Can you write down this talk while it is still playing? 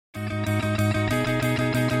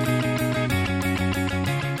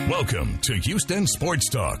Welcome to Houston Sports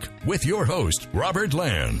Talk with your host, Robert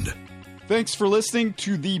Land. Thanks for listening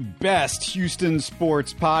to the best Houston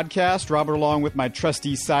sports podcast. Robert, along with my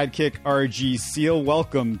trusty sidekick, RG Seal.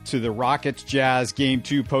 Welcome to the Rockets Jazz Game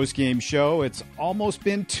 2 postgame show. It's almost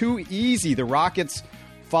been too easy. The Rockets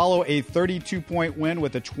follow a 32-point win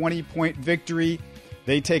with a 20-point victory.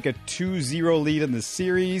 They take a 2-0 lead in the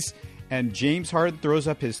series, and James Harden throws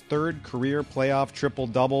up his third career playoff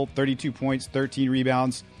triple-double, 32 points, 13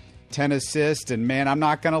 rebounds, 10 assists. And man, I'm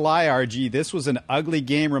not going to lie, RG, this was an ugly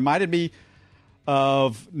game. Reminded me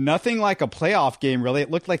of nothing like a playoff game, really. It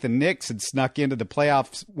looked like the Knicks had snuck into the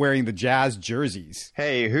playoffs wearing the Jazz jerseys.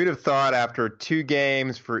 Hey, who'd have thought after 2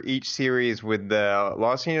 games for each series with the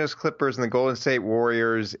Los Angeles Clippers and the Golden State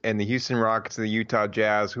Warriors and the Houston Rockets and the Utah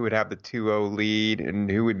Jazz, who would have the 2-0 lead and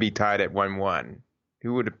who would be tied at 1-1?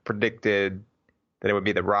 Who would have predicted that it would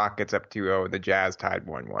be the Rockets up 2-0 and the Jazz tied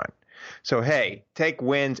 1-1? So, hey, take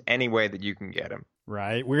wins any way that you can get them.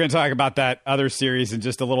 Right. We're going to talk about that other series in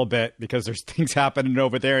just a little bit because there's things happening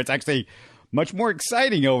over there. It's actually much more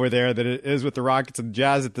exciting over there than it is with the Rockets and the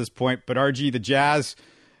Jazz at this point. But RG, the Jazz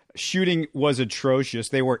shooting was atrocious.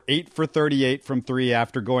 They were 8 for 38 from 3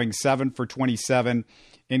 after going 7 for 27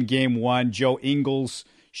 in game 1. Joe Ingles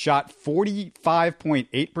shot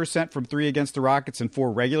 45.8% from 3 against the Rockets in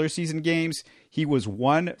 4 regular season games. He was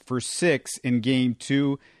 1 for 6 in game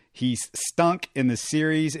 2. He's stunk in the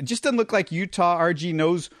series. It just doesn't look like Utah, RG,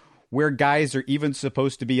 knows where guys are even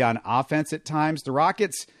supposed to be on offense at times. The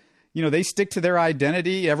Rockets, they stick to their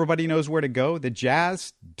identity. Everybody knows where to go. The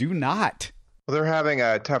Jazz do not. Well, they're having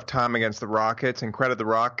a tough time against the Rockets, and credit the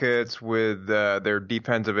Rockets with their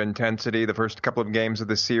defensive intensity the first couple of games of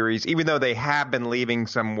the series, even though they have been leaving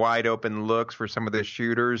some wide open looks for some of the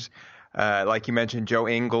shooters. Like you mentioned, Joe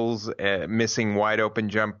Ingles missing wide open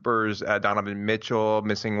jumpers, Donovan Mitchell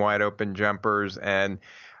missing wide open jumpers, and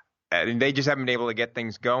they just haven't been able to get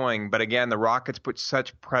things going. But again, the Rockets put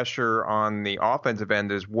such pressure on the offensive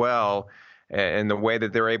end as well, and the way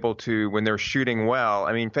that they're able to, when they're shooting well.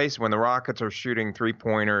 I mean, face it, when the Rockets are shooting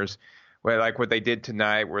 3-pointers, like what they did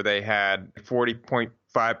tonight, where they had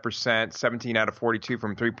 40.5%, 17 out of 42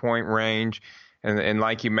 from 3-point range. And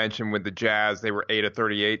like you mentioned with the Jazz, they were 8 of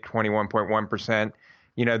 38, 21.1%.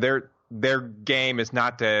 Their game is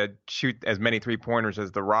not to shoot as many 3-pointers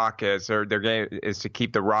as the Rockets. Their game is to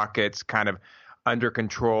keep the Rockets kind of under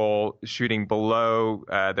control, shooting below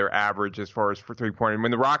their average as far as for 3-pointers. When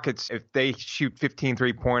the Rockets, if they shoot 15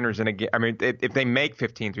 3-pointers in a game, I mean, if they make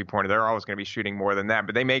 15 3-pointers, they're always going to be shooting more than that.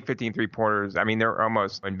 But they make 15 3-pointers, I mean, they're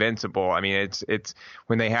almost invincible. I mean, it's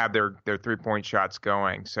when they have their 3-point shots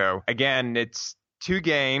going. So again, it's 2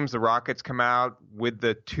 games. The Rockets come out with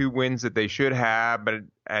the 2 wins that they should have, but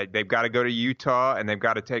they've got to go to Utah and they've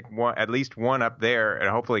got to take at least one up there and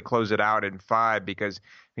hopefully close it out in 5, because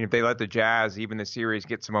if they let the Jazz, even the series,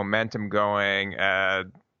 get some momentum going,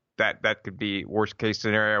 that could be worst case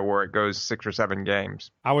scenario where it goes 6 or 7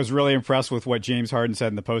 games. I was really impressed with what James Harden said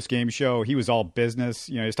in the postgame show. He was all business.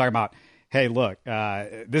 He's talking about, hey, look,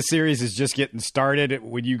 this series is just getting started.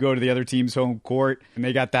 When you go to the other team's home court and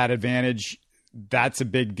they got that advantage, that's a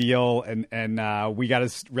big deal. And we got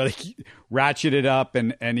to really ratchet it up.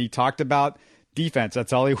 And he talked about defense.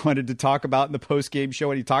 That's all he wanted to talk about in the post-game show.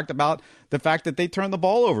 And he talked about the fact that they turned the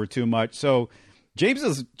ball over too much. So James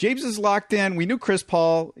is locked in. We knew Chris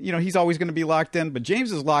Paul, he's always going to be locked in, but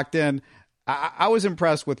James is locked in. I was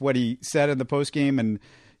impressed with what he said in the post-game and,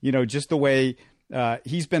 just the way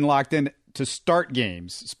he's been locked in to start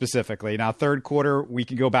games specifically. Now, third quarter, we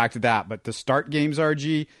can go back to that. But to start games,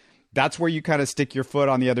 RG, that's where you kind of stick your foot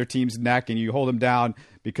on the other team's neck and you hold them down,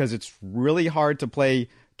 because it's really hard to play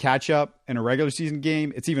catch up in a regular season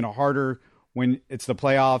game. It's even harder when it's the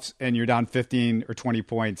playoffs and you're down 15 or 20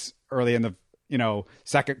 points early in the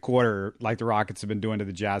second quarter, like the Rockets have been doing to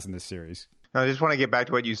the Jazz in this series. I just want to get back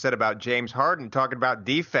to what you said about James Harden, talking about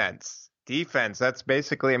defense. That's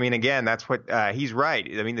basically, again, that's what he's right.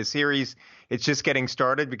 The series, it's just getting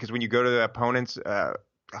started, because when you go to the opponent's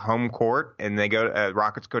home court and they go,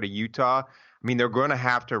 Rockets go to Utah, they're going to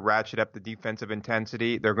have to ratchet up the defensive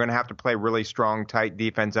intensity. They're going to have to play really strong, tight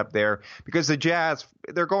defense up there, because the Jazz,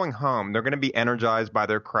 they're going home. They're going to be energized by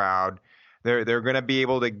their crowd. They're going to be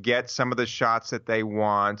able to get some of the shots that they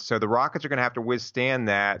want. So the Rockets are going to have to withstand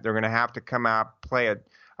that. They're going to have to come out, play a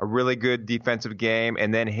really good defensive game,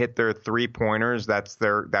 and then hit their 3-pointers. That's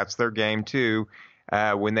their game too,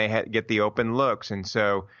 when they get the open looks. And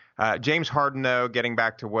so James Harden, though, getting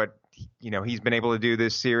back to what he's been able to do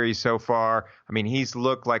this series so far. He's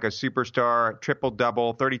looked like a superstar,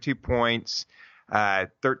 triple-double, 32 points,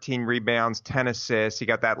 13 rebounds, 10 assists. He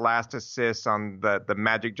got that last assist on the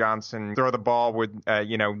Magic Johnson throw the ball with,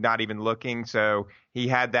 not even looking. So he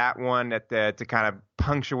had that one to kind of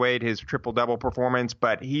punctuate his triple-double performance.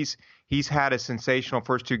 But he's had a sensational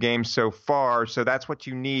first two games so far. So that's what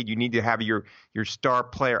you need. You need to have your star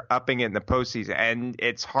player upping it in the postseason. And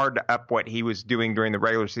it's hard to up what he was doing during the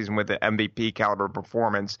regular season with the MVP caliber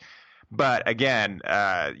performance. But again,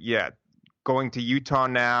 going to Utah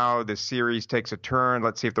now, the series takes a turn.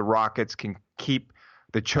 Let's see if the Rockets can keep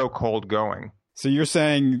the chokehold going. So you're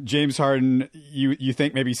saying James Harden, you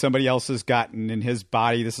think maybe somebody else has gotten in his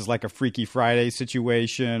body? This is like a Freaky Friday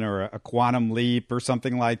situation or a quantum leap or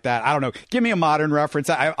something like that. I don't know. Give me a modern reference.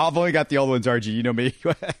 I've only got the old ones, RG. You know me.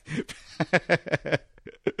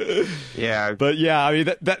 Yeah, but yeah, I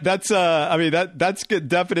mean that's a good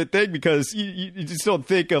definite thing, because you just don't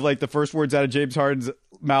think of like the first words out of James Harden's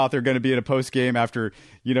mouth are going to be in a post game after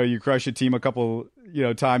you crush a team a couple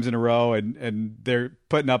times in a row and they're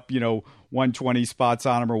putting up 120 spots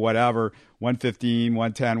on them or whatever, 115,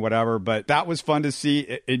 110, whatever. But that was fun to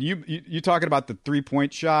see. And you talking about the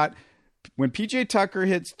 3-point shot when PJ Tucker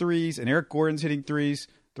hits threes and Eric Gordon's hitting threes.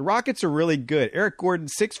 The Rockets are really good. Eric Gordon,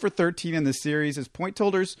 6 for 13 in the series. His point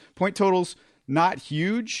totals not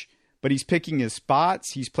huge, but he's picking his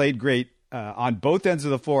spots. He's played great on both ends of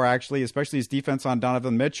the floor, actually, especially his defense on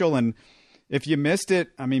Donovan Mitchell. And if you missed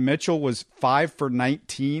it, I mean, Mitchell was 5 for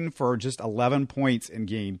 19 for just 11 points in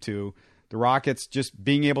game 2. The Rockets just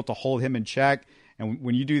being able to hold him in check. And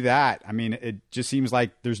when you do that, I mean, it just seems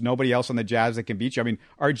like there's nobody else on the Jazz that can beat you. I mean,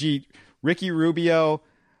 RG, Ricky Rubio.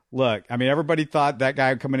 Look, I mean, everybody thought that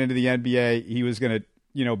guy coming into the NBA, he was going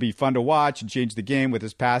to, be fun to watch and change the game with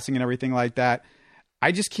his passing and everything like that.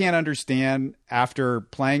 I just can't understand, after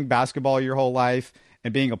playing basketball your whole life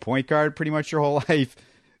and being a point guard pretty much your whole life,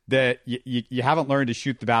 that you haven't learned to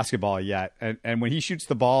shoot the basketball yet. And when he shoots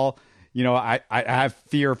the ball, I have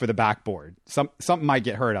fear for the backboard. Something might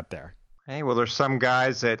get hurt up there. Hey, well, there's some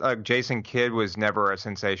guys that Jason Kidd was never a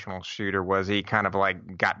sensational shooter, was he? Kind of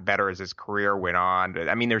like got better as his career went on.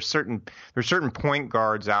 I mean, there's certain point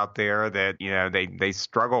guards out there that they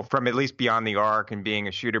struggle from at least beyond the arc and being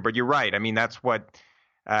a shooter. But you're right. I mean, that's what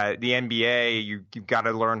the NBA. You've got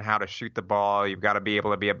to learn how to shoot the ball. You've got to be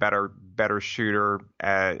able to be a better shooter,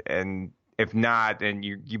 and if not, then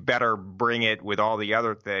you better bring it with all the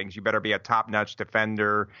other things. You better be a top-notch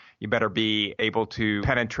defender. You better be able to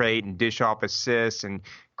penetrate and dish off assists and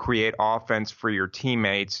create offense for your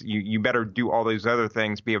teammates. You better do all those other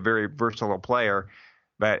things, be a very versatile player.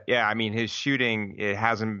 But, yeah, I mean, his shooting, it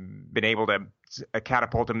hasn't been able to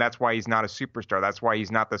catapult him. That's why he's not a superstar. That's why he's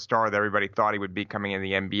not the star that everybody thought he would be coming in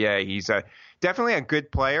the NBA. He's definitely a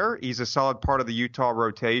good player. He's a solid part of the Utah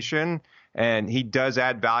rotation. And he does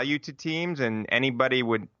add value to teams, and anybody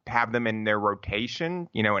would have them in their rotation,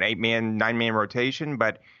 an 8-man, 9-man rotation,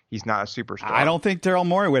 but he's not a superstar. I don't think Daryl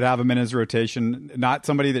Morey would have him in his rotation, not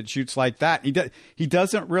somebody that shoots like that. He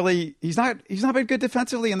doesn't really, he's not been good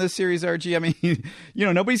defensively in this series, RG. I mean,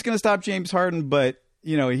 nobody's going to stop James Harden, but,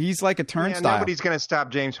 he's like a turnstile. Yeah, nobody's going to stop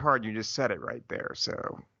James Harden. You just said it right there.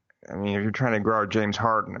 So, I mean, if you're trying to grow James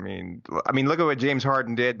Harden, I mean, look at what James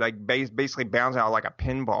Harden did, like basically bouncing out like a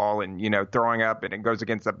pinball and, throwing up, and it goes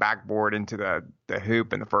against the backboard into the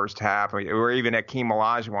hoop in the first half. Or even Akeem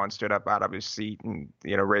Olajuwon stood up out of his seat and,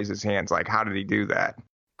 raised his hands. Like, how did he do that?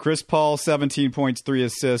 Chris Paul, 17 points, 3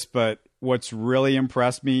 assists. But what's really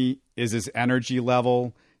impressed me is his energy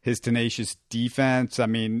level, his tenacious defense. I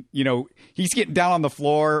mean, he's getting down on the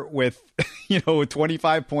floor with, a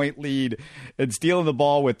 25-point lead and stealing the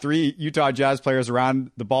ball with 3 Utah Jazz players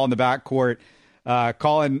around the ball in the backcourt,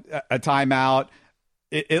 calling a timeout.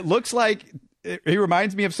 It looks like he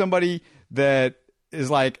reminds me of somebody that is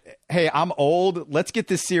like, hey, I'm old. Let's get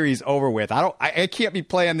this series over with. I can't be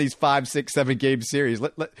playing these 5, 6, 7 game series.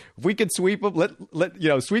 If we could sweep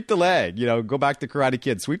them, sweep the leg. Go back to Karate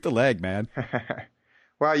Kid. Sweep the leg, man.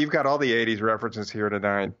 Wow, you've got all the 80s references here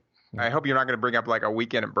tonight. I hope you're not going to bring up like a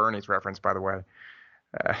Weekend at Bernie's reference, by the way.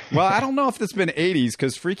 Well, I don't know if it's been 80s,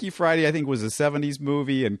 because Freaky Friday, I think, was a 70s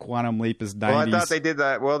movie, and Quantum Leap is 90s. Well, I thought they did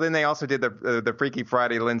that. Well, then they also did the Freaky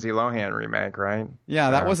Friday Lindsay Lohan remake, right?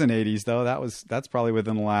 Yeah, that wasn't 80s, though. That's probably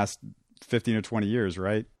within the last 15 or 20 years,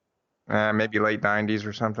 right? Maybe late 90s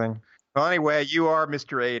or something. Well, anyway, you are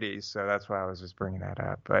Mr. 80s, so that's why I was just bringing that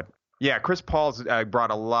up. But yeah, Chris Paul's brought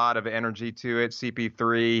a lot of energy to it.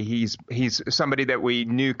 CP3, he's somebody that we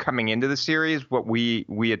knew coming into the series. What we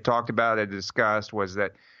had talked about and discussed was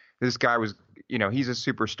that this guy was, he's a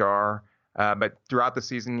superstar. But throughout the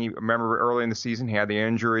season, you remember early in the season, he had the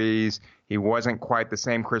injuries. He wasn't quite the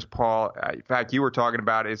same Chris Paul. In fact, you were talking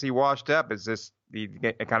about, is he washed up? Is this the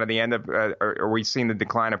kind of the end of, are we seeing the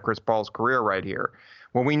decline of Chris Paul's career right here?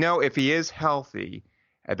 Well, we know if he is healthy,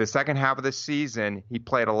 at the second half of the season, he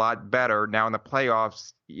played a lot better. Now in the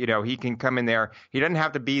playoffs, he can come in there. He doesn't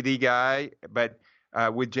have to be the guy, but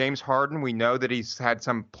with James Harden, we know that he's had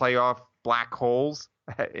some playoff black holes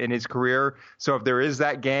in his career. So if there is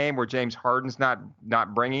that game where James Harden's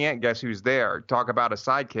not bringing it, guess who's there? Talk about a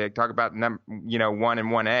sidekick. Talk about 1 and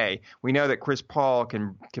 1A. We know that Chris Paul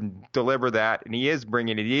can deliver that, and he is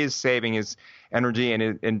bringing it. He is saving his energy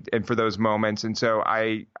and for those moments. And so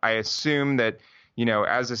I assume that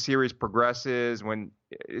as the series progresses,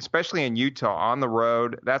 especially in Utah on the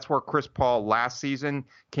road, that's where Chris Paul last season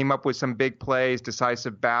came up with some big plays,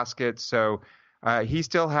 decisive baskets. So he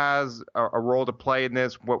still has a role to play in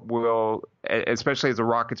this, especially as the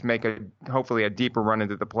Rockets make hopefully a deeper run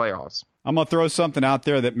into the playoffs. I'm going to throw something out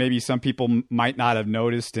there that maybe some people might not have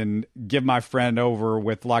noticed and give my friend over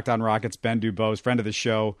with Locked On Rockets, Ben Dubose, friend of the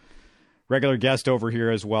show, regular guest over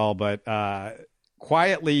here as well. But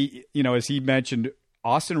quietly, as he mentioned,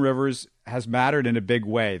 Austin Rivers has mattered in a big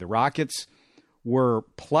way. The Rockets were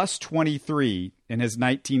plus 23 in his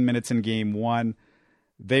 19 minutes in game one.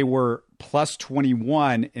 They were plus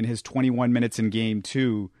 21 in his 21 minutes in game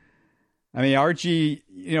two. I mean, RG,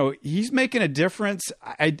 he's making a difference.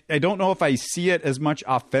 I don't know if I see it as much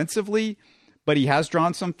offensively, but he has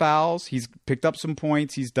drawn some fouls. He's picked up some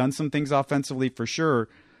points. He's done some things offensively for sure.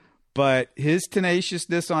 But his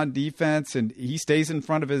tenaciousness on defense, and he stays in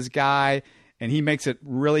front of his guy, and he makes it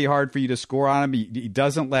really hard for you to score on him. He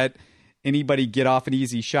doesn't let anybody get off an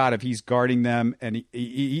easy shot if he's guarding them. And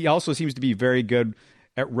he also seems to be very good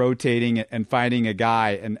at rotating and finding a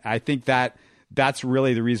guy. And I think that's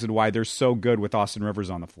really the reason why they're so good with Austin Rivers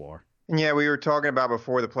on the floor. Yeah, we were talking about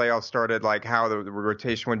before the playoffs started, like how the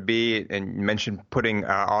rotation would be, and you mentioned putting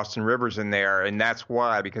Austin Rivers in there. And that's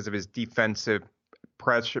why, because of his defensive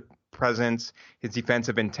presence, his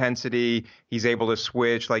defensive intensity, he's able to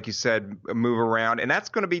switch, like you said, move around. And that's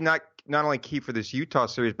going to be not only key for this Utah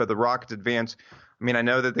series, but the Rockets advance. I mean, I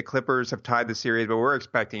know that the Clippers have tied the series, but we're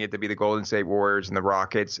expecting it to be the Golden State Warriors and the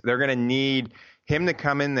Rockets. They're going to need him to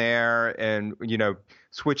come in there and,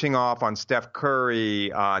 switching off on Steph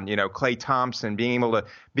Curry, on, Klay Thompson, being able to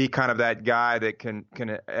be kind of that guy that can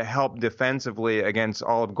help defensively against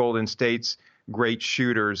all of Golden State's great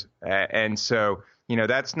shooters. And so,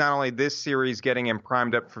 that's not only this series getting him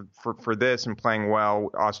primed up for this and playing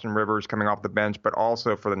well, Austin Rivers coming off the bench, but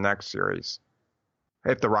also for the next series.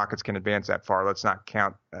 If the Rockets can advance that far, let's not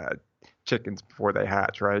count chickens before they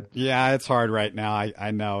hatch, right? Yeah, it's hard right now. I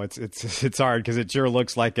know it's hard because it sure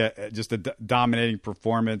looks like just a dominating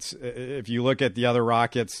performance. If you look at the other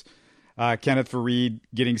Rockets, Kenneth Faried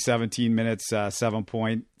getting 17 minutes, 7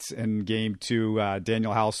 points in game two.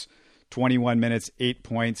 Daniel House, 21 minutes, 8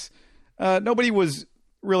 points. Nobody was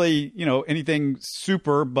really, anything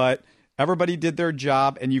super, but everybody did their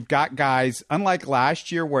job. And you've got guys, unlike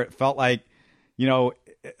last year where it felt like,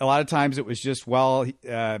 a lot of times it was just,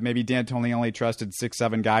 maybe D'Antoni only trusted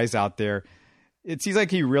 6-7 guys out there. It seems like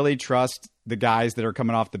he really trusts the guys that are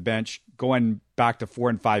coming off the bench, going back to 4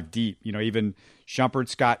 and 5 deep. Even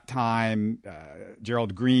Shumpert's got time,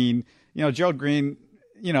 Gerald Green. Gerald Green,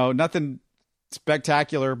 nothing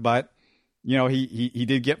spectacular, but, he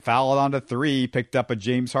did get fouled onto 3, picked up a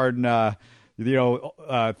James Harden,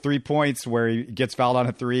 3 points where he gets fouled on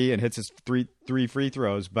a 3 and hits his three free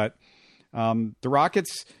throws. But the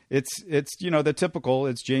Rockets, it's the typical.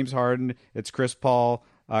 It's James Harden, it's Chris Paul,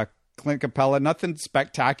 Clint Capella. Nothing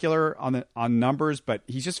spectacular on numbers, but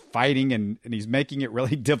he's just fighting and he's making it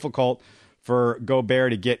really difficult for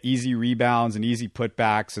Gobert to get easy rebounds and easy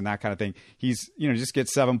putbacks and that kind of thing. He's just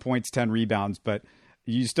gets 7 points, 10 rebounds, but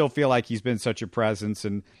you still feel like he's been such a presence.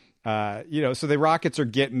 And so the Rockets are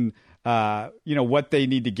getting what they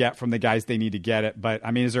need to get from the guys they need to get it. But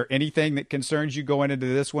I mean, is there anything that concerns you going into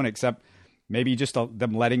this one except maybe just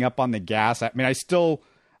them letting up on the gas? I mean, I still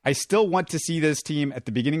want to see this team at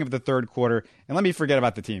the beginning of the third quarter. And let me forget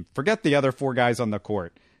about the team. Forget the other 4 guys on the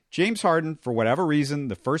court. James Harden, for whatever reason,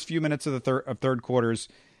 the first few minutes of the third quarters,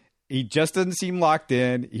 he just doesn't seem locked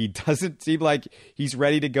in. He doesn't seem like he's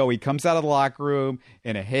ready to go. He comes out of the locker room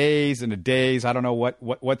in a haze, in a daze. I don't know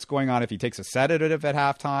what's going on if he takes a sedative at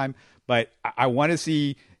halftime, but I want to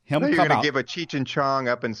see him you're come going out. to give a Cheech and Chong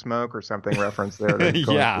Up in Smoke or something reference there.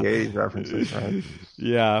 Yeah. The 80s references, right?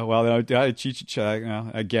 Yeah, well, Cheech and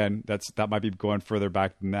Chong, again, that might be going further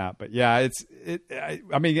back than that. But yeah,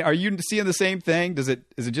 I mean, are you seeing the same thing? Is it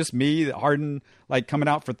just me that Harden, like, coming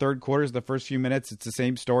out for third quarters, the first few minutes, it's the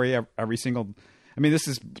same story every single. I mean, this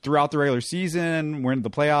is throughout the regular season. We're in the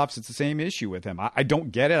playoffs. It's the same issue with him. I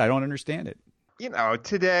don't get it. I don't understand it.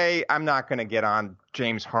 Today I'm not going to get on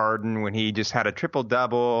James Harden when he just had a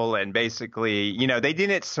triple-double and basically, they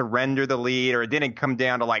didn't surrender the lead or it didn't come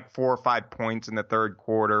down to like 4 or 5 points in the third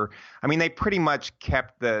quarter. I mean, they pretty much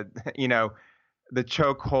kept the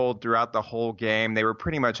chokehold throughout the whole game. They were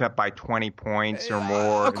pretty much up by 20 points or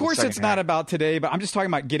more. Of course, it's not about today, but I'm just talking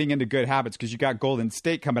about getting into good habits because you got Golden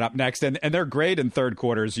State coming up next, and they're great in third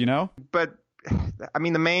quarters, But, I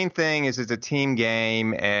mean, the main thing is it's a team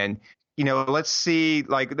game, and let's see,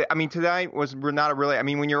 tonight we're not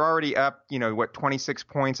really, when you're already up, 26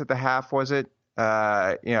 points at the half, was it?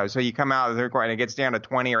 So you come out of the third quarter and it gets down to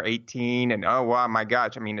 20 or 18 and, oh, wow, my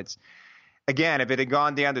gosh. I mean, it's, again, if it had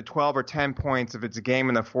gone down to 12 or 10 points, if it's a game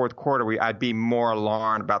in the fourth quarter, I'd be more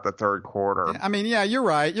alarmed about the third quarter. I mean, yeah, you're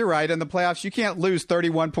right. In the playoffs, you can't lose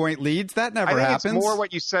 31-point leads. That never happens. It's more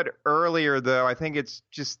what you said earlier, though. I think it's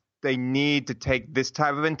just they need to take this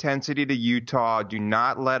type of intensity to Utah. Do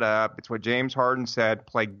not let up. It's what James Harden said.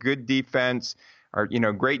 Play good defense or,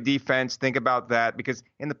 great defense. Think about that because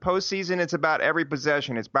in the postseason, it's about every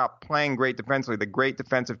possession. It's about playing great defensively. The great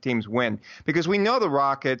defensive teams win because we know the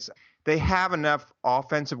Rockets, they have enough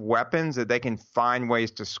offensive weapons that they can find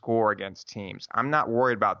ways to score against teams. I'm not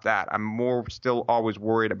worried about that. I'm more still always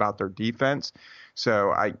worried about their defense.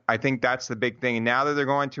 So I think that's the big thing. And now that they're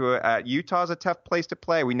going to Utah's a tough place to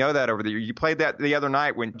play. We know that over there. You played that the other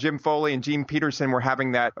night when Jim Foley and Gene Peterson were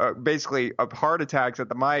having that basically heart attacks at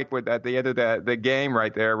the mic at the end of the game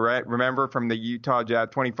right there. Right? Remember from the Utah Jazz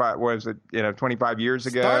 25 years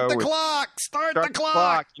ago? Start the clock. Start the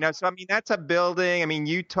clock. So that's a building.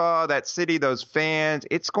 Utah, that city, those fans.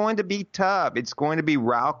 It's going to be tough. It's going to be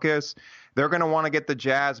raucous. They're going to want to get the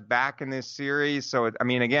Jazz back in this series. So,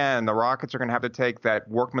 again, the Rockets are going to have to take that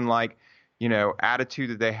workmanlike,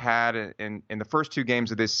 attitude that they had in the first two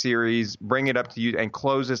games of this series, bring it up to you and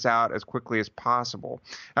close this out as quickly as possible.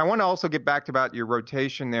 I want to also get back to about your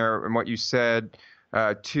rotation there and what you said,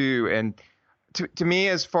 too. And to me,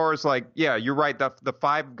 as far as you're right. The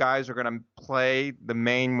five guys are going to play the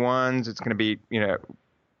main ones. It's going to be,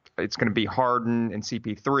 it's going to be Harden and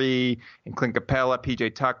CP3 and Clint Capella,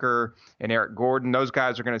 PJ Tucker, and Eric Gordon. Those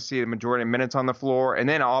guys are going to see the majority of minutes on the floor. And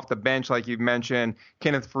then off the bench, like you've mentioned,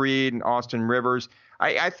 Kenneth Faried and Austin Rivers.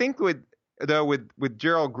 I think with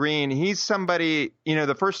Gerald Green, he's somebody,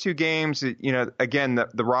 the first two games, again,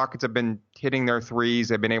 the Rockets have been hitting their threes.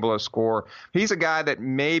 They've been able to score. He's a guy that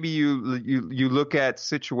maybe you look at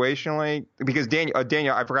situationally because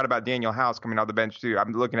Daniel, I forgot about Daniel House coming off the bench too.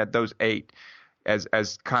 I'm looking at those 8.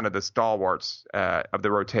 As kind of the stalwarts of the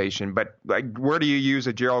rotation. But where do you use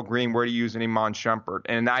a Gerald Green? Where do you use an Iman Shumpert?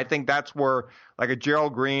 And I think that's where a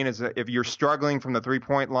Gerald Green is if you're struggling from the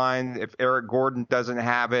 3-point line, if Eric Gordon doesn't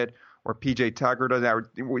have it or PJ Tucker doesn't have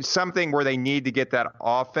it, something where they need to get that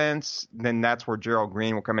offense, then that's where Gerald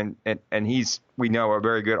Green will come in. And he's, we know, a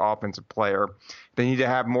very good offensive player. They need to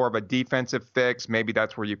have more of a defensive fix. Maybe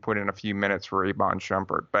that's where you put in a few minutes for Iman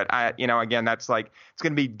Shumpert. But again, that's it's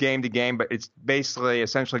going to be game to game, but it's basically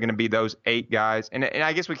essentially going to be those 8 guys. And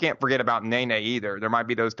I guess we can't forget about Nene either. There might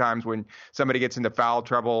be those times when somebody gets into foul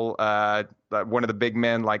trouble, one of the big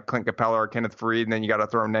men like Clint Capella or Kenneth Faried, and then you got to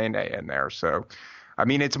throw Nene in there. So,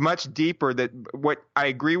 it's much deeper. That what I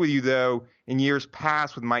agree with you though. In years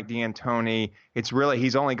past with Mike D'Antoni, it's really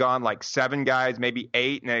he's only gone 7 guys, maybe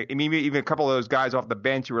 8, and maybe even a couple of those guys off the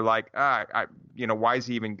bench. You were like, why is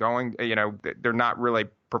he even going? They're not really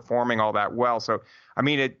performing all that well. So,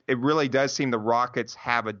 it really does seem the Rockets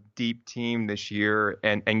have a deep team this year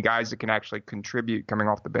and guys that can actually contribute coming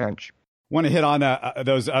off the bench. Want to hit on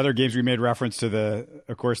those other games we made reference to,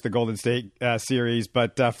 of course, the Golden State series.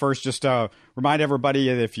 But first, just remind everybody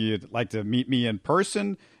that if you'd like to meet me in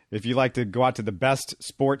person, if you'd like to go out to the Best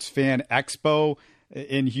Sports Fan Expo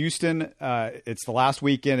in Houston, it's the last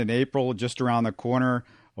weekend in April, just around the corner,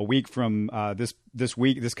 a week from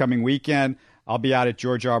this coming weekend. I'll be out at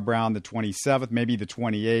George R. Brown the 27th, maybe the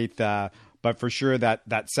 28th. But for sure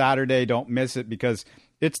that Saturday, don't miss it because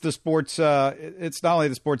it's the sports. It's not only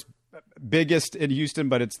the sports biggest in Houston,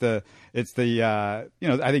 but it's the I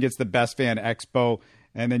think it's the Best Fan Expo.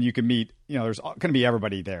 And then you can meet, there's going to be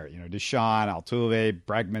everybody there, Deshaun, Altuve,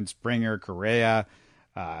 Bregman, Springer, Correa,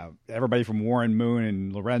 everybody from Warren Moon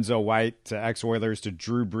and Lorenzo White to ex-Oilers to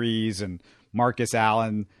Drew Brees and Marcus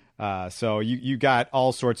Allen. So you got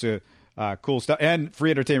all sorts of cool stuff and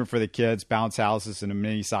free entertainment for the kids, bounce houses and a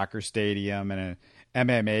mini soccer stadium and an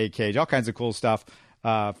MMA cage, all kinds of cool stuff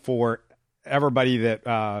for everybody that,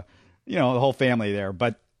 the whole family there.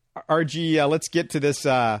 But RG, let's get to this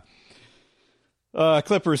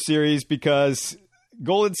Clippers series because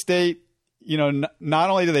Golden State, not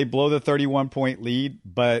only do they blow the 31-point lead,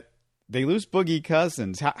 but they lose Boogie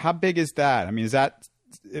Cousins. How big is that? I mean, is that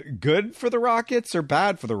good for the Rockets or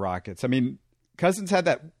bad for the Rockets? I mean, Cousins had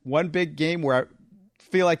that one big game where I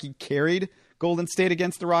feel like he carried Golden State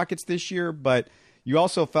against the Rockets this year, but you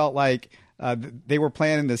also felt like they were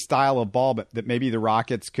playing in this style of ball, but that maybe the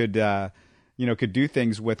Rockets could do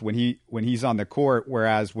things with when he's on the court.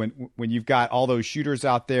 Whereas when you've got all those shooters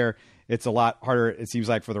out there, it's a lot harder, it seems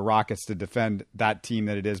like, for the Rockets to defend that team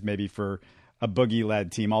than it is maybe for a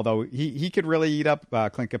Boogie-led team. Although he could really eat up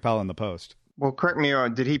Clint Capella in the post. Well, correct me.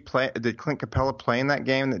 Did Clint Capella play in that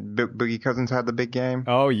game that Boogie Cousins had the big game?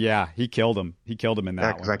 Oh yeah, he killed him. He killed him in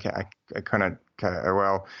that one. Because I couldn't.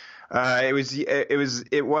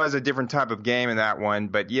 It was a different type of game in that one.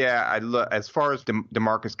 But yeah, as far as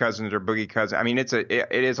DeMarcus Cousins or Boogie Cousins, I mean, it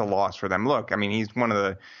is a loss for them. Look, I mean, he's one of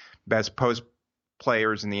the best post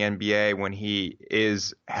players in the NBA when he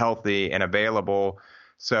is healthy and available.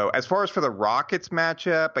 So as far as for the Rockets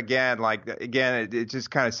matchup, it's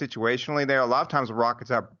just kind of situationally there. A lot of times the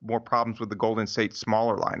Rockets have more problems with the Golden State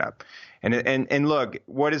smaller lineup. And look,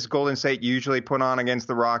 what does Golden State usually put on against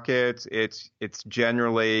the Rockets? It's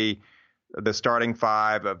generally the starting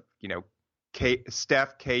five of,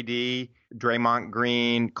 Steph, KD, Draymond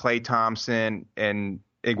Green, Klay Thompson, and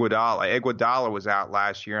Iguodala. Iguodala was out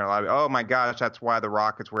last year, and oh my gosh, that's why the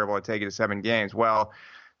Rockets were able to take it to 7 games. Well,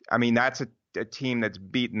 I mean, that's a team that's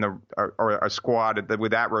beaten or a squad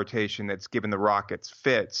with that rotation that's given the Rockets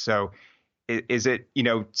fits. So is it,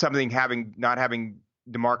 something not having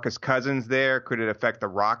DeMarcus Cousins there? Could it affect the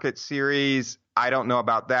Rockets series? I don't know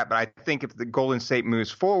about that, but I think if the Golden State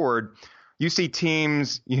moves forward, you see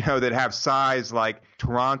teams, that have size like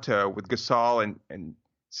Toronto with Gasol and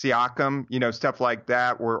Siakam, stuff like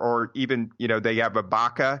that, or even, they have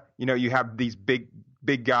Ibaka, you have these big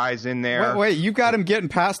guys in there. Wait, you got him getting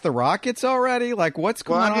past the Rockets already? Like, what's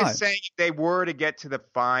going on? I'm just saying, if they were to get to the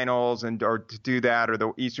finals or to do that, or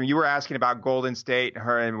the Eastern, you were asking about Golden State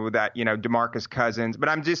and with that, DeMarcus Cousins, but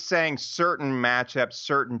I'm just saying certain matchups,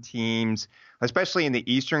 certain teams, especially in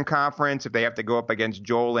the Eastern Conference, if they have to go up against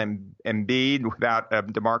Joel Embiid without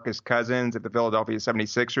DeMarcus Cousins, if the Philadelphia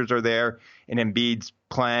 76ers are there and Embiid's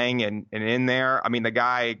playing and in there, I mean,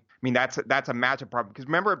 that's a matchup problem. Because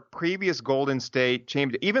remember, previous Golden State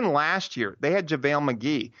champions, even last year, they had JaVale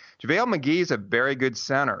McGee. JaVale McGee is a very good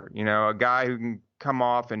center, a guy who can come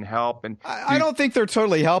off and help. And I don't think they're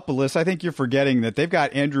totally helpless. I think you're forgetting that they've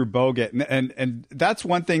got Andrew Bogut, and that's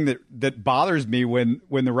one thing that bothers me when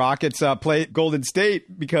the Rockets play Golden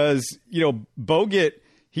State, because Bogut,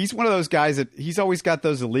 he's one of those guys that he's always got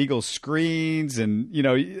those illegal screens, and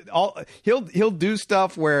he'll do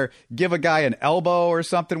stuff where give a guy an elbow or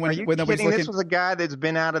something when nobody's looking. This was a guy that's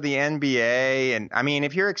been out of the NBA, and I mean,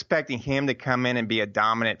 if you're expecting him to come in and be a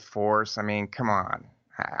dominant force, I mean, come on.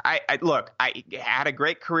 I had a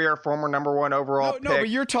great career, former number 1 overall pick. No, but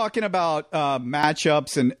you're talking about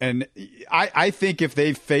matchups, and I think if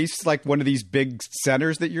they face like one of these big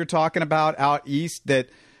centers that you're talking about out east, that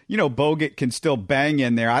Bogut can still bang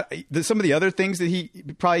in there. Some of the other things that he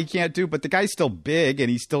probably can't do, but the guy's still big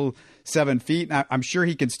and he's still 7 feet, and I'm sure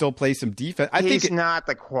he can still play some defense. He's not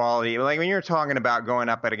the quality. Like when you're talking about going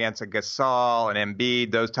up against a Gasol and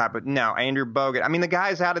Embiid, those type of Andrew Bogut. I mean, the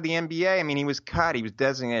guy's out of the NBA. I mean, he was cut. He was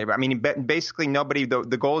designated. I mean, basically nobody.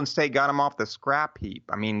 The Golden State got him off the scrap heap.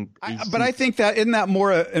 I mean, I think that isn't that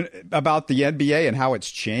more about the NBA and how it's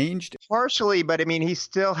changed. Partially, but I mean, he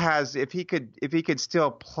still has. If he could still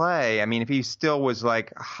play. I mean, if he still was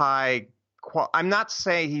like high. I'm not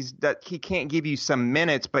saying that he can't give you some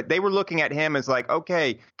minutes, but they were looking at him as like,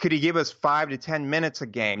 okay, could he give us 5 to 10 minutes a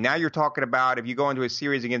game? Now you're talking about if you go into a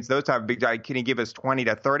series against those type of big guys, can he give us 20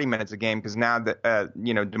 to 30 minutes a game? Because now that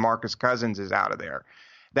DeMarcus Cousins is out of there.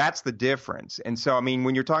 That's the difference. And so, I mean,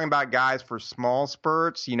 when you're talking about guys for small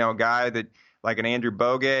spurts, a guy that like an Andrew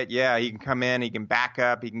Bogut, yeah, he can come in, he can back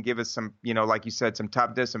up, he can give us some, like you said, some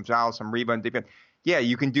toughness, some foul, some rebound defense. Yeah,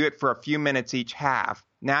 you can do it for a few minutes each half.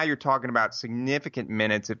 Now you're talking about significant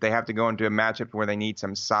minutes if they have to go into a matchup where they need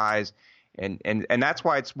some size. And that's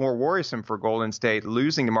why it's more worrisome for Golden State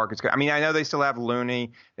losing to Marcus. I mean, I know they still have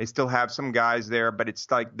Looney. They still have some guys there, but it's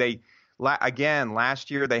like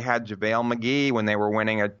last year they had JaVale McGee when they were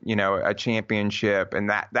winning a championship.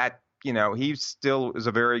 And that he still is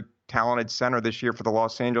a very talented center this year for the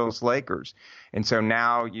Los Angeles Lakers. And so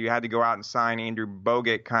now you had to go out and sign Andrew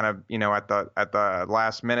Bogut kind of, at the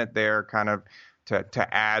last minute there, kind of to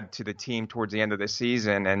add to the team towards the end of the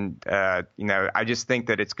season. And, I just think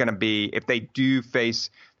that it's going to be, if they do face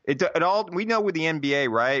it all, we know with the NBA,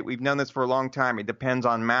 right? We've known this for a long time. It depends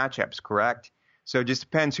on matchups, correct? So it just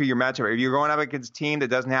depends who your matchup. If you're going up against a team that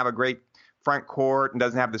doesn't have a great front court and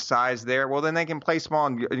doesn't have the size there, well, then they can play small,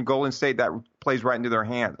 and Golden State, that plays right into their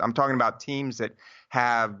hands. I'm talking about teams that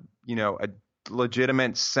have, a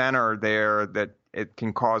legitimate center there that it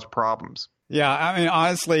can cause problems. Yeah, I mean,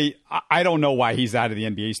 honestly, I don't know why he's out of the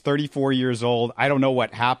NBA. He's 34 years old. I don't know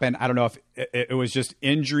what happened. I don't know if it was just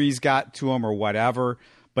injuries got to him or whatever.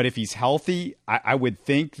 But if he's healthy, I would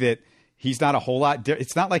think that he's not a whole lot.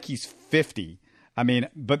 It's not like he's 50. I mean,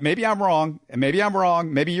 but maybe I'm wrong. Maybe I'm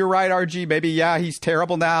wrong. Maybe you're right, RG. Maybe, yeah, he's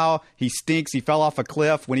terrible now. He stinks. He fell off a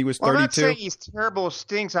cliff when he was 32. I'm not saying he's terrible,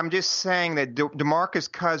 stinks. I'm just saying that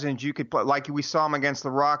DeMarcus Cousins, you could play, like we saw him against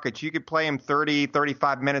the Rockets, you could play him 30,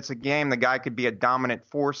 35 minutes a game. The guy could be a dominant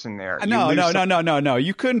force in there. No.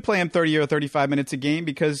 You couldn't play him 30 or 35 minutes a game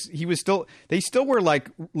because they still were like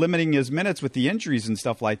limiting his minutes with the injuries and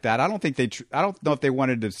stuff like that. I don't know if they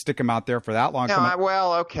wanted to stick him out there for that long.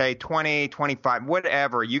 No, okay, 20, 25.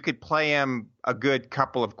 Whatever, you could play him a good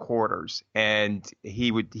couple of quarters, and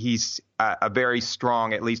he's a very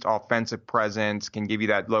strong, at least offensive presence, can give you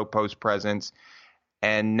that low post presence.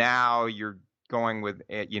 And now you're going with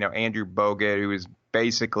Andrew Bogut, who is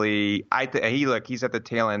basically he's at the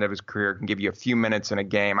tail end of his career, can give you a few minutes in a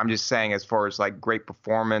game. I'm just saying, as far as like great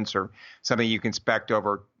performance or something you can expect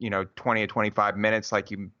over 20 or 25 minutes, like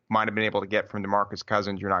you might have been able to get from DeMarcus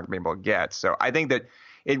Cousins, you're not going to be able to get. So I think that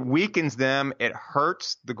it weakens them. It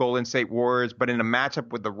hurts the Golden State Warriors. But in a matchup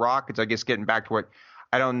with the Rockets, I guess getting back to what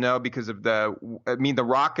I don't know because of the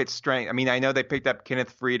Rockets' strength. I mean, I know they picked up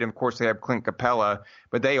Kenneth Faried, and of course they have Clint Capella,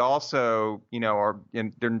 but they also,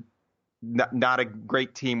 they're not a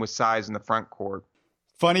great team with size in the front court.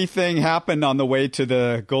 Funny thing happened on the way to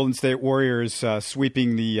the Golden State Warriors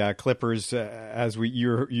sweeping the Clippers, as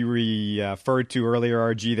you referred to earlier,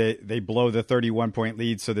 RG. They blow the 31-point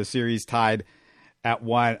lead, so the series tied at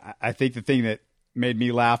 1. I think the thing that made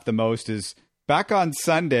me laugh the most is back on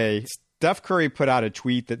Sunday, Steph Curry put out a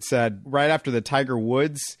tweet that said, right after the Tiger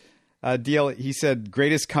Woods deal, he said,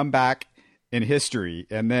 greatest comeback in history.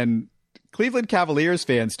 And then Cleveland Cavaliers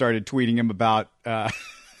fans started tweeting him about,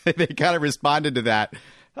 they kind of responded to that.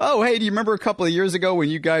 Oh, hey, do you remember a couple of years ago when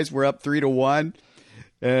you guys were up 3-1?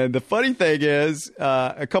 And the funny thing is,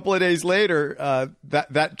 a couple of days later,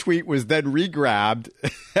 that tweet was then re-grabbed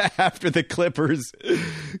after the Clippers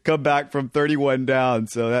come back from 31 down.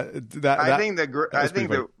 So I think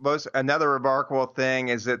the most another remarkable thing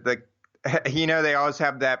is that they always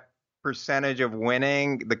have that percentage of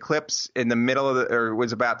winning. The Clips in the middle of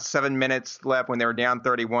was about 7 minutes left when they were down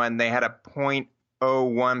 31. They had a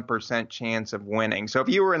 0.01% chance of winning. So if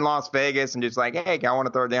you were in Las Vegas and just like, hey, I want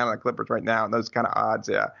to throw it down on the Clippers right now, and those kind of odds,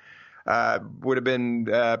 would have been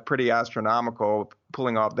pretty astronomical,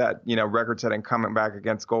 pulling off that record-setting coming back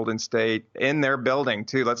against Golden State in their building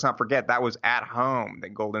too. Let's not forget that was at home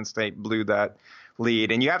that Golden State blew that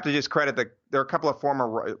lead. And you have to just credit there are a couple of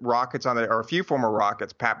former Rockets or a few former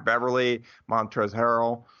Rockets, Pat Beverly, Montrezl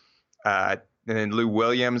Harrell, and then Lou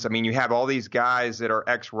Williams. I mean, you have all these guys that are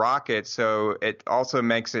ex-Rockets, so it also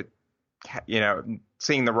makes it,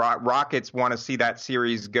 seeing the Rockets want to see that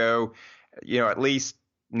series go, at least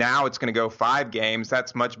now it's going to go 5 games.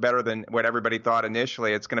 That's much better than what everybody thought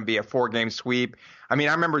initially. It's going to be a 4-game sweep. I mean,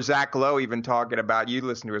 I remember Zach Lowe even talking about, you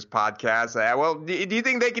listen to his podcast, well, do you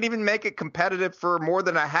think they can even make it competitive for more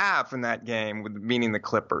than a half in that game, meaning the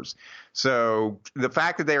Clippers? So the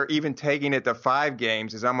fact that they're even taking it to 5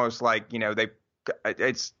 games is almost like,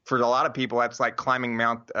 it's for a lot of people, that's like climbing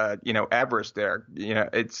Mount, Everest there.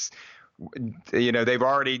 They've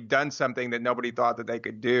already done something that nobody thought that they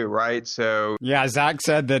could do, right? So yeah, Zach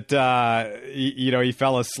said that he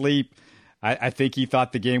fell asleep. I think he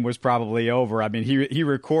thought the game was probably over. I mean, he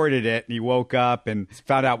recorded it and he woke up and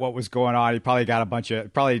found out what was going on. He probably got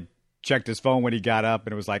probably checked his phone when he got up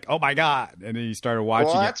and it was like, oh my God. And then he started watching.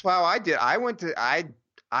 Well, that's how I did.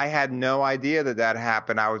 I had no idea that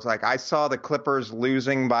happened. I was like, I saw the Clippers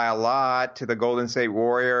losing by a lot to the Golden State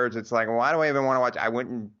Warriors. It's like, why do I even want to watch? I went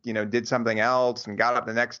and, did something else and got up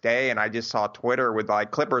the next day and I just saw Twitter with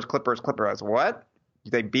like Clippers. I was, what?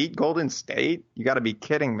 They beat Golden State? You got to be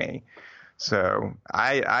kidding me. So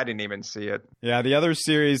I didn't even see it. Yeah, the other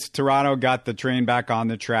series, Toronto got the train back on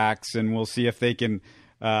the tracks, and we'll see if they can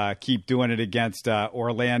keep doing it against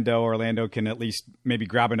Orlando. Orlando can at least maybe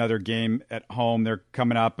grab another game at home. They're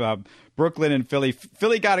coming up. Brooklyn and Philly.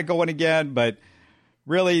 Philly got it going again, but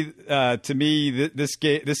really, to me, this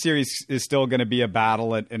series is still going to be a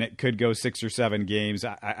battle, and it could go 6 or 7 games.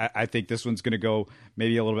 I think this one's going to go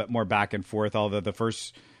maybe a little bit more back and forth, although the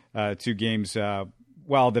first 2 games,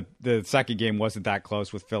 the second game wasn't that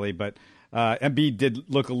close with Philly, but Embiid did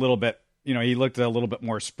look a little bit, he looked a little bit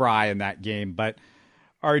more spry in that game. But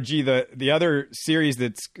RG, the other series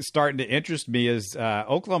that's starting to interest me is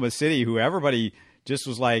Oklahoma City, who everybody just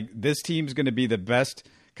was like, this team's going to be the best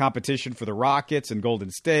competition for the Rockets and Golden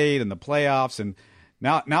State and the playoffs. And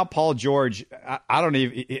now Paul George, I don't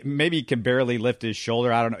even, maybe he can barely lift his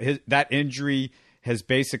shoulder. I don't know. That injury has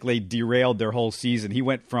basically derailed their whole season. He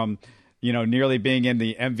went from, nearly being in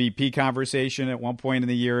the MVP conversation at one point in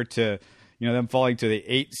the year to, them falling to the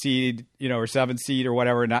 8 seed, or 7 seed or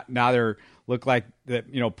whatever. Now they're look like that,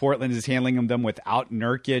 Portland is handling them without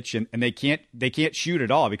Nurkic, and they can't shoot at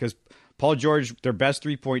all because Paul George, their best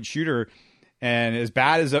 3-point shooter. And as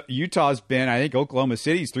bad as Utah's been, I think Oklahoma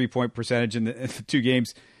City's 3-point percentage in the 2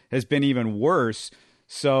 games has been even worse.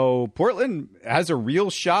 So Portland has a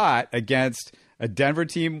real shot against a Denver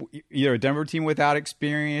team, either a Denver team without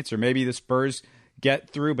experience or maybe the Spurs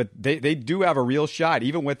get through. But they do have a real shot,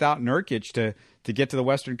 even without Nurkic, to get to the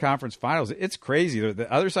Western Conference Finals. It's crazy.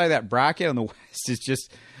 The other side of that bracket on the West is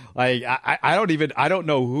just like I don't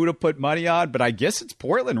know who to put money on, but I guess it's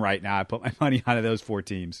Portland right now. I put my money on those 4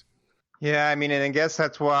 teams. Yeah, I mean, and I guess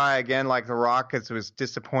that's why, again, like the Rockets, was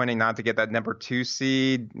disappointing not to get that number 2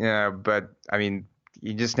 seed. But I mean,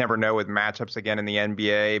 you just never know with matchups again in the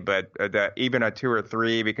NBA. But even a 2 or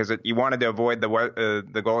 3, because you wanted to avoid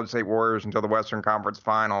the Golden State Warriors until the Western Conference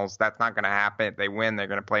Finals. That's not going to happen. If they win, they're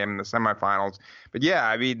going to play them in the semifinals. But yeah,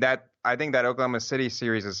 I mean, I think that Oklahoma City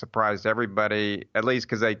series has surprised everybody, at least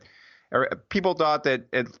because people thought that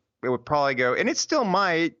it would probably go, and it still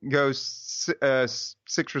might go 6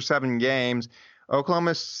 or 7 games.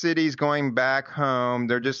 Oklahoma City's going back home.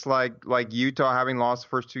 They're just like Utah, having lost the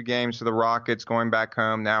first 2 games to the Rockets, going back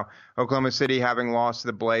home. Now Oklahoma City having lost to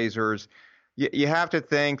the Blazers. You have to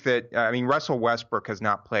think that, Russell Westbrook has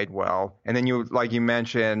not played well. And then like you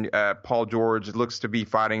mentioned, Paul George looks to be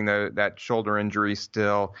fighting that shoulder injury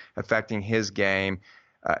still affecting his game.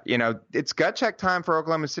 It's gut check time for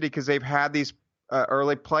Oklahoma City because they've had these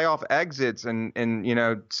early playoff exits and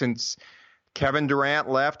since Kevin Durant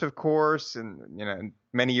left, of course, and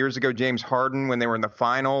many years ago James Harden when they were in the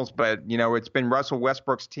finals, but it's been Russell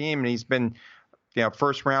Westbrook's team and he's been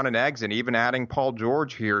first round and exit, even adding Paul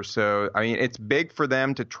George here. So I mean, it's big for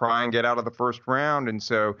them to try and get out of the first round, and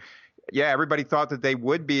so yeah, everybody thought that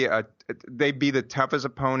they'd be the toughest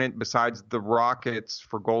opponent besides the Rockets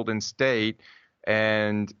for Golden State.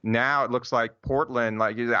 And now it looks like Portland,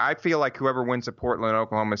 I feel like whoever wins the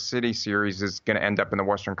Portland-Oklahoma City series is going to end up in the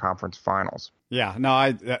Western Conference Finals. Yeah,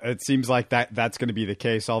 no, it seems like that's going to be the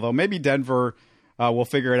case, although maybe Denver will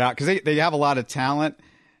figure it out because they have a lot of talent,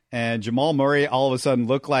 and Jamal Murray all of a sudden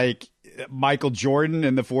looked like Michael Jordan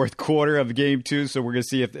in the fourth quarter of Game 2, so we're going to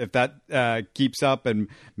see if that keeps up, and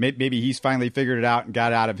maybe he's finally figured it out and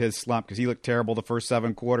got out of his slump because he looked terrible the first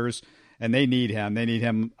 7 quarters. And they need him. They need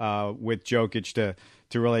him with Jokic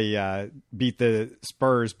to really beat the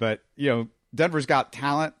Spurs. But, Denver's got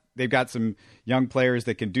talent. They've got some young players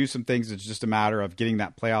that can do some things. It's just a matter of getting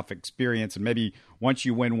that playoff experience. And maybe once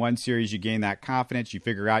you win one series, you gain that confidence. You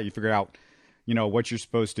figure out, what you're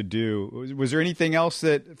supposed to do. Was there anything else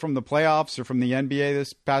that from the playoffs or from the NBA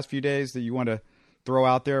this past few days that you want to throw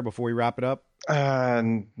out there before we wrap it up?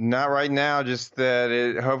 Not right now. Just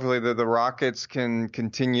that hopefully the Rockets can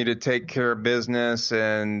continue to take care of business,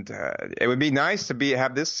 and it would be nice to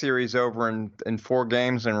have this series over in 4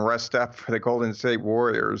 games and rest up for the Golden State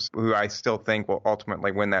Warriors, who I still think will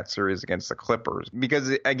ultimately win that series against the Clippers.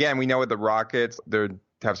 Because again, we know with the Rockets, they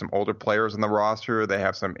have some older players on the roster. They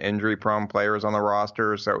have some injury-prone players on the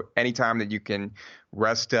roster. So anytime that you can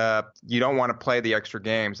rest up, you don't want to play the extra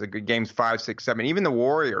games. The games 5, 6, 7, even the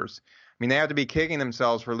Warriors. I mean, they have to be kicking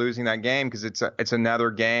themselves for losing that game because it's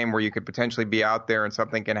another game where you could potentially be out there and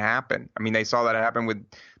something can happen. I mean, they saw that happen with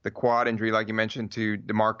the quad injury, like you mentioned, to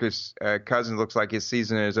DeMarcus Cousins. Looks like his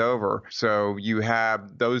season is over. So you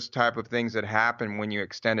have those type of things that happen when you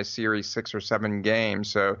extend a series 6 or 7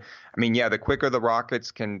 games. So, I mean, yeah, the quicker the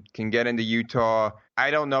Rockets can get into Utah, I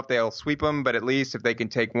don't know if they'll sweep them, but at least if they can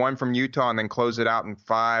take 1 from Utah and then close it out in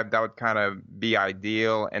 5, that would kind of be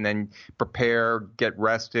ideal. And then prepare, get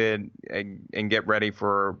rested, and get ready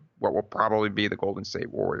for what will probably be the Golden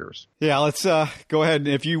State Warriors. Yeah, let's go ahead.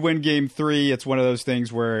 If you win Game 3, it's one of those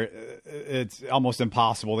things where it's almost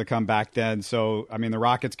impossible to come back then. So, I mean, the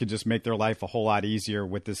Rockets could just make their life a whole lot easier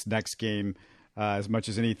with this next game as much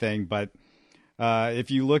as anything. But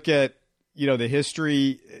if you look at, the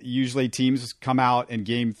history, usually teams come out in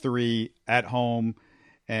Game 3 at home,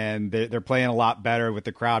 and they're playing a lot better with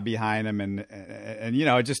the crowd behind them. And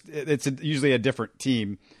it's usually a different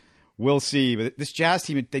team. We'll see. But this Jazz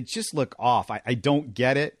team, they just look off. I don't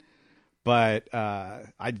get it, but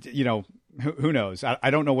who knows? I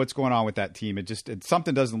don't know what's going on with that team.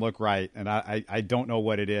 Something doesn't look right, and I don't know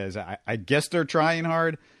what it is. I guess they're trying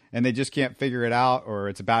hard, and they just can't figure it out, or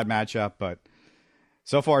it's a bad matchup. But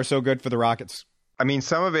so far, so good for the Rockets. I mean,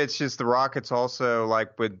 some of it's just the Rockets also,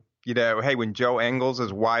 like with, hey, when Joe Ingles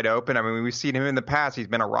is wide open, I mean, we've seen him in the past. He's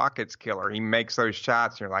been a Rockets killer. He makes those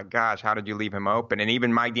shots. And you're like, gosh, how did you leave him open? And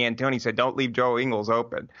even Mike D'Antoni said, don't leave Joe Ingles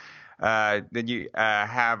open. Then you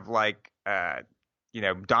have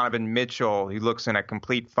Donovan Mitchell, who looks in a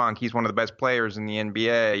complete funk. He's one of the best players in the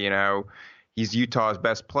NBA. He's Utah's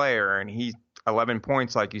best player, and he's 11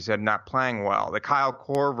 points, like you said, not playing well. The Kyle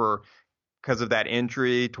Korver, because of that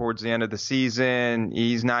injury towards the end of the season,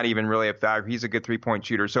 he's not even really a factor. He's a good three-point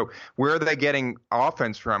shooter. So where are they getting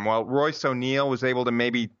offense from? Well, Royce O'Neal was able to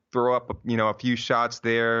maybe throw up, a few shots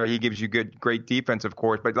there. He gives you great defense, of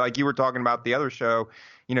course. But like you were talking about the other show,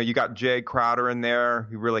 you got Jay Crowder in there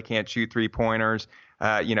who really can't shoot three-pointers.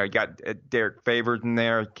 You got Derek Favors in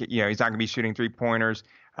there. He's not going to be shooting three-pointers.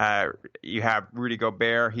 You have Rudy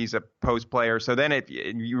Gobert. He's a post player. So then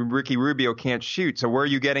Ricky Rubio can't shoot. So where are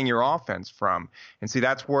you getting your offense from? And see,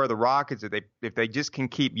 that's where the Rockets, if they just can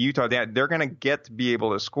keep Utah down, they're going to get to be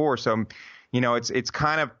able to score. So, it's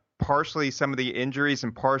kind of partially some of the injuries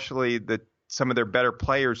and partially some of their better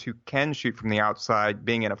players who can shoot from the outside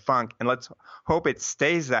being in a funk. And let's hope it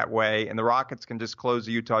stays that way, and the Rockets can just close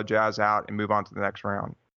the Utah Jazz out and move on to the next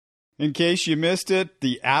round. In case you missed it,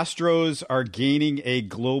 the Astros are gaining a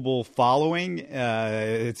global following.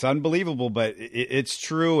 It's unbelievable, but it's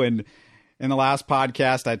true. And in the last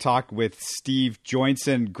podcast, I talked with Steve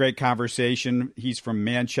Joinson. Great conversation. He's from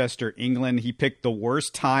Manchester, England. He picked the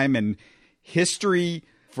worst time in history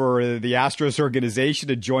for the Astros organization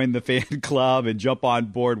to join the fan club and jump on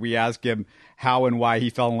board. We asked him how and why he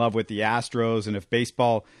fell in love with the Astros and if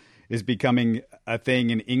baseball is becoming a thing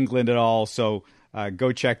in England at all. So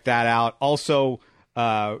go check that out. Also,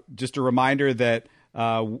 just a reminder that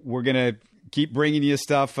we're going to keep bringing you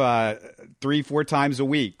stuff 3-4 times a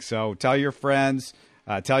week. So tell your friends,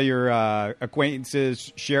 tell your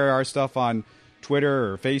acquaintances, share our stuff on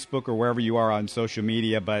Twitter or Facebook or wherever you are on social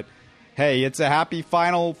media. But hey, it's a happy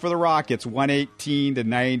final for the Rockets,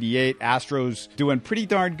 118-98. Astros doing pretty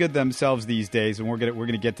darn good themselves these days, and we're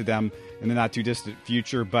gonna get to them in the not too distant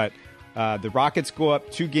future. But the Rockets go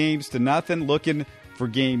up 2-0, looking for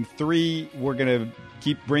Game 3. We're gonna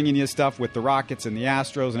keep bringing you stuff with the Rockets and the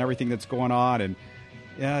Astros and everything that's going on.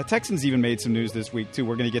 And Texans even made some news this week too.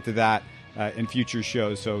 We're gonna get to that in future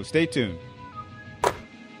shows, so stay tuned.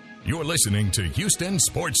 You're listening to Houston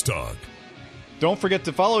Sports Talk. Don't forget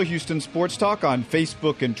to follow Houston Sports Talk on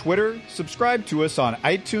Facebook and Twitter. Subscribe to us on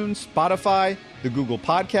iTunes, Spotify, the Google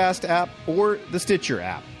Podcast app, or the Stitcher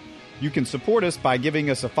app. You can support us by giving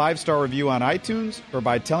us a 5-star review on iTunes or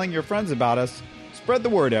by telling your friends about us. Spread the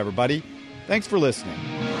word, everybody. Thanks for listening.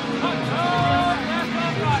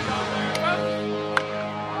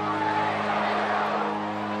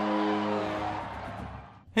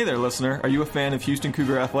 Hey there, listener. Are you a fan of Houston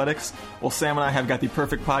Cougar Athletics? Well, Sam and I have got the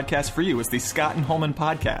perfect podcast for you. It's the Scott and Holman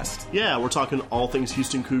Podcast. Yeah, we're talking all things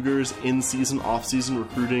Houston Cougars, in-season, off-season,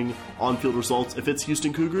 recruiting, on-field results. If it's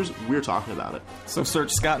Houston Cougars, we're talking about it. So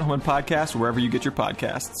search Scott and Holman Podcast wherever you get your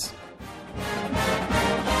podcasts.